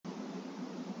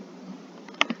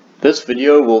This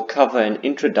video will cover an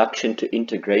introduction to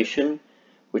integration,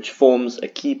 which forms a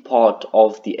key part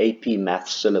of the AP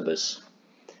Maths syllabus.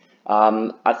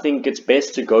 I think it's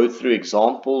best to go through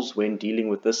examples when dealing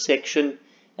with this section,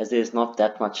 as there's not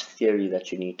that much theory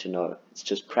that you need to know. It's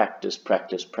just practice,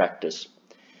 practice, practice.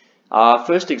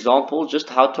 First example,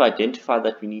 just how to identify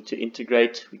that we need to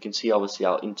integrate. We can see obviously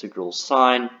our integral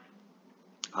sign,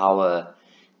 our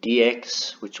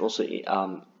dx, which also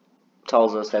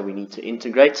tells us that we need to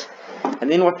integrate. And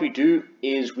then what we do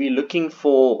is we're looking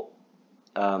for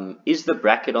is the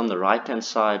bracket on the right hand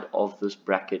side of this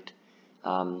bracket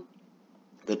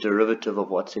the derivative of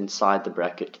what's inside the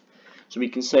bracket. So we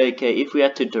can say, okay, if we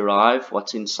had to derive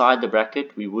what's inside the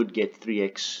bracket, we would get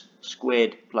 3x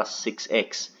squared plus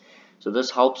 6x. So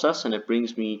this helps us, and it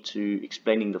brings me to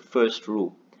explaining the first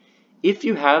rule. If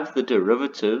you have the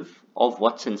derivative of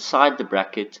what's inside the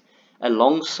bracket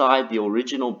alongside the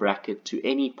original bracket to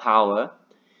any power,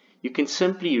 you can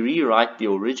simply rewrite the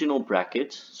original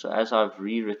bracket. So as I've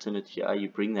rewritten it here, you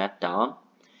bring that down.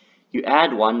 You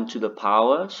add 1 to the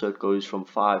power, so it goes from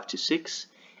 5 to 6,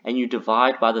 and you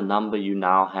divide by the number you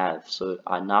now have. So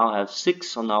I now have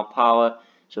 6 on our power,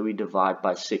 so we divide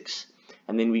by 6.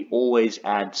 And then we always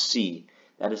add c.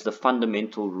 That is the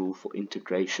fundamental rule for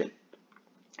integration.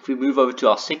 If we move over to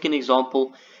our second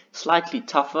example, slightly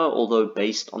tougher, although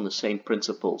based on the same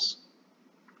principles.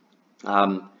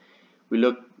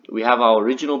 We have our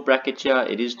original bracket here,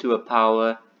 it is to a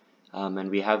power, and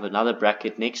we have another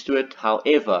bracket next to it.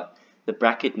 However, the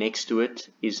bracket next to it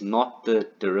is not the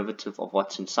derivative of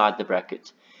what's inside the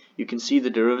bracket. You can see the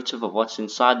derivative of what's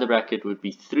inside the bracket would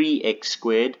be 3x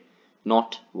squared,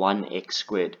 not 1x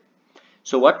squared.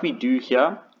 So what we do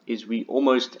here is we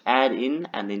almost add in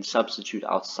and then substitute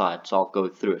outside. So I'll go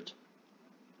through it.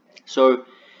 So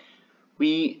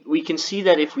we can see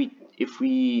that if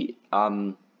we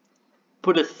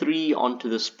put a 3 onto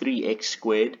this 3x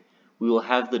squared, we will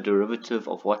have the derivative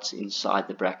of what's inside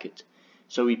the bracket.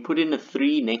 So we put in a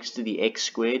 3 next to the x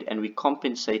squared, and we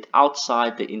compensate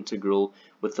outside the integral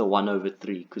with the 1 over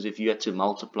 3, because if you had to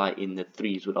multiply in, the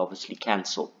 3's would obviously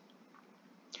cancel.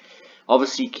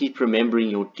 Obviously keep remembering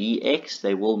your dx,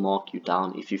 they will mark you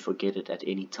down if you forget it at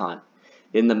any time.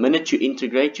 Then the minute you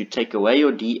integrate, you take away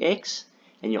your dx,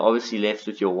 and you're obviously left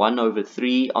with your 1 over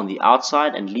 3 on the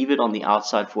outside, and leave it on the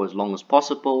outside for as long as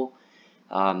possible,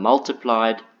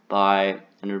 multiplied by,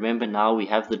 and remember now we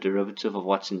have the derivative of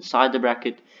what's inside the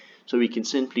bracket, so we can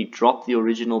simply drop the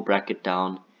original bracket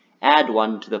down, add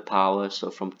 1 to the power, so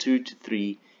from 2 to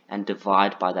 3, and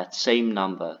divide by that same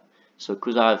number. So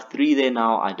because I have 3 there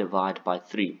now, I divide by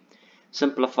 3.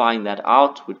 Simplifying that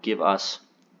out would give us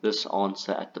this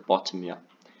answer at the bottom here.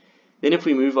 Then if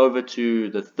we move over to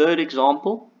the third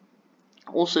example,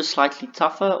 also slightly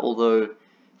tougher, although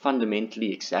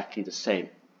fundamentally exactly the same.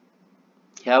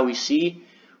 Here we see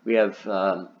we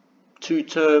have two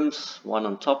terms, one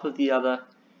on top of the other.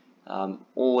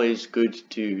 Always good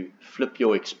to flip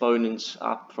your exponents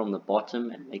up from the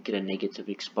bottom and make it a negative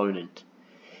exponent.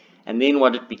 And then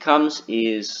what it becomes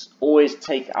is always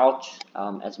take out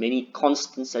as many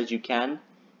constants as you can.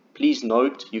 Please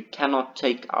note, you cannot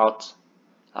take out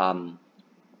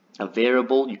a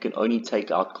variable, you can only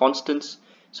take out constants.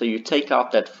 So you take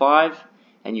out that 5,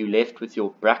 and you're left with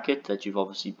your bracket that you've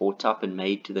obviously brought up and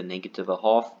made to the negative a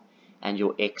half, and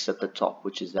your x at the top,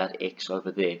 which is that x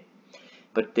over there.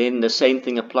 But then the same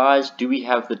thing applies. Do we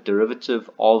have the derivative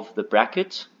of the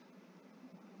bracket?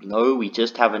 No, we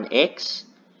just have an x.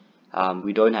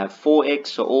 We don't have 4x,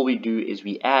 so all we do is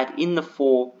we add in the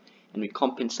 4, and we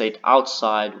compensate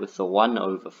outside with the 1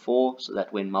 over 4, so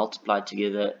that when multiplied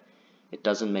together it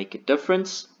doesn't make a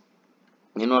difference.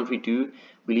 Then what we do,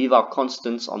 we leave our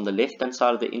constants on the left hand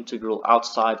side of the integral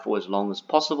outside for as long as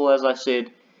possible, as I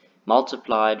said,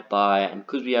 multiplied by, and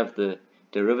because we have the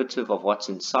derivative of what's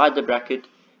inside the bracket,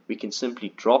 we can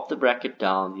simply drop the bracket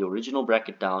down, the original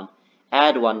bracket down,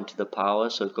 add 1 to the power,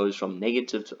 so it goes from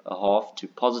negative a half to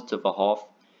positive a half,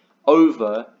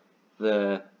 over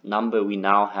the number we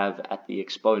now have at the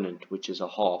exponent, which is a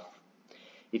half.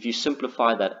 If you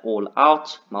simplify that all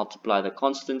out, multiply the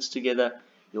constants together,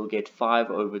 you'll get 5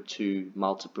 over 2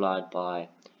 multiplied by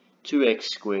 2x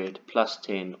squared plus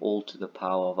 10 all to the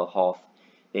power of a half.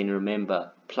 Then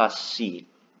remember, plus c.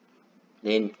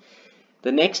 Then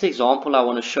the next example I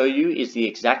want to show you is the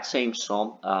exact same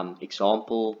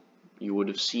example you would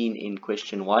have seen in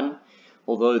question 1,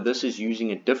 although this is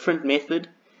using a different method.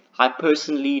 I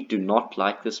personally do not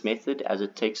like this method, as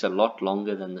it takes a lot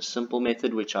longer than the simple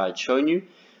method which I had shown you,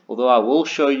 although I will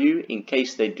show you in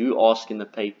case they do ask in the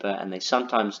paper, and they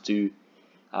sometimes do,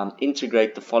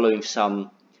 integrate the following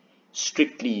sum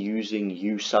strictly using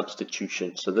u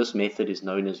substitution. So this method is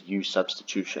known as u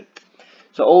substitution.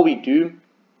 So all we do,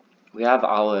 we have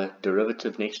our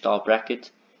derivative next to our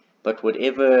bracket, but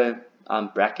whatever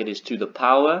bracket is to the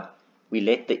power, we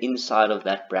let the inside of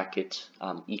that bracket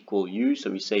equal u.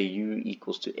 So we say u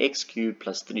equals to x cubed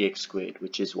plus 3x squared,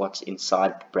 which is what's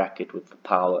inside the bracket with the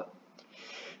power.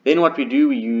 Then what we do,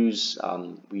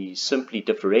 we simply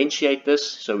differentiate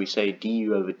this. So we say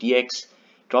du over dx,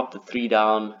 drop the 3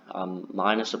 down,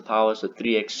 minus a power, so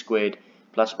 3x squared,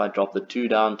 plus by drop the 2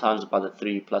 down, times by the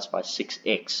 3, plus by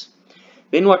 6x.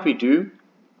 Then what we do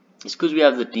is, because we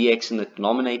have the dx in the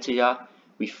denominator here,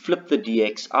 we flip the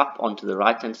dx up onto the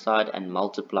right hand side and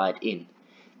multiply it in.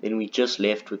 Then we just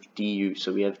left with du.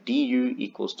 So we have du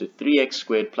equals to 3x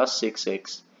squared plus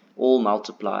 6x, all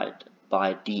multiplied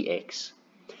by dx.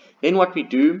 Then what we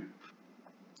do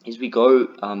is we go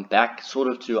back sort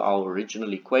of to our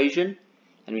original equation,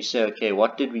 and we say, okay,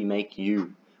 what did we make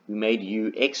u? We made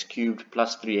u x cubed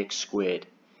plus 3x squared.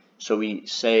 So we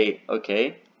say,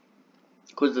 okay,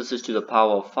 because this is to the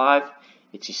power of 5,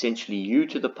 it's essentially u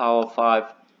to the power of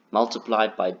 5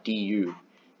 multiplied by du.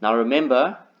 Now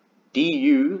remember,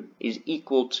 du is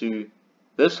equal to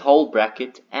this whole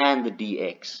bracket and the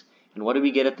dx. And what do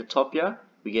we get at the top here?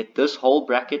 We get this whole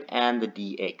bracket and the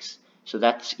dx. So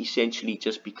that essentially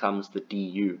just becomes the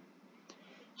du.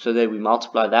 So then we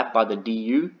multiply that by the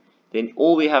du. Then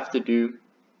all we have to do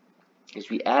is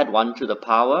we add 1 to the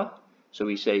power. So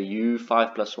we say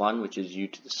u5 plus 1, which is u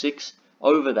to the 6,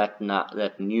 over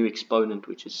that new exponent,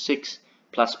 which is 6,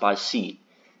 plus by c.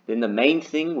 Then the main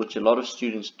thing, which a lot of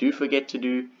students do forget to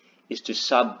do, is to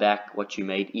sub back what you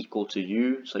made equal to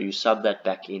u. So you sub that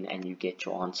back in and you get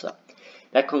your answer.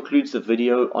 That concludes the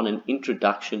video on an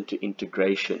introduction to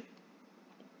integration.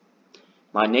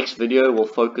 My next video will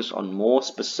focus on more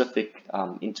specific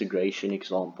integration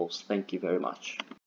examples. Thank you very much.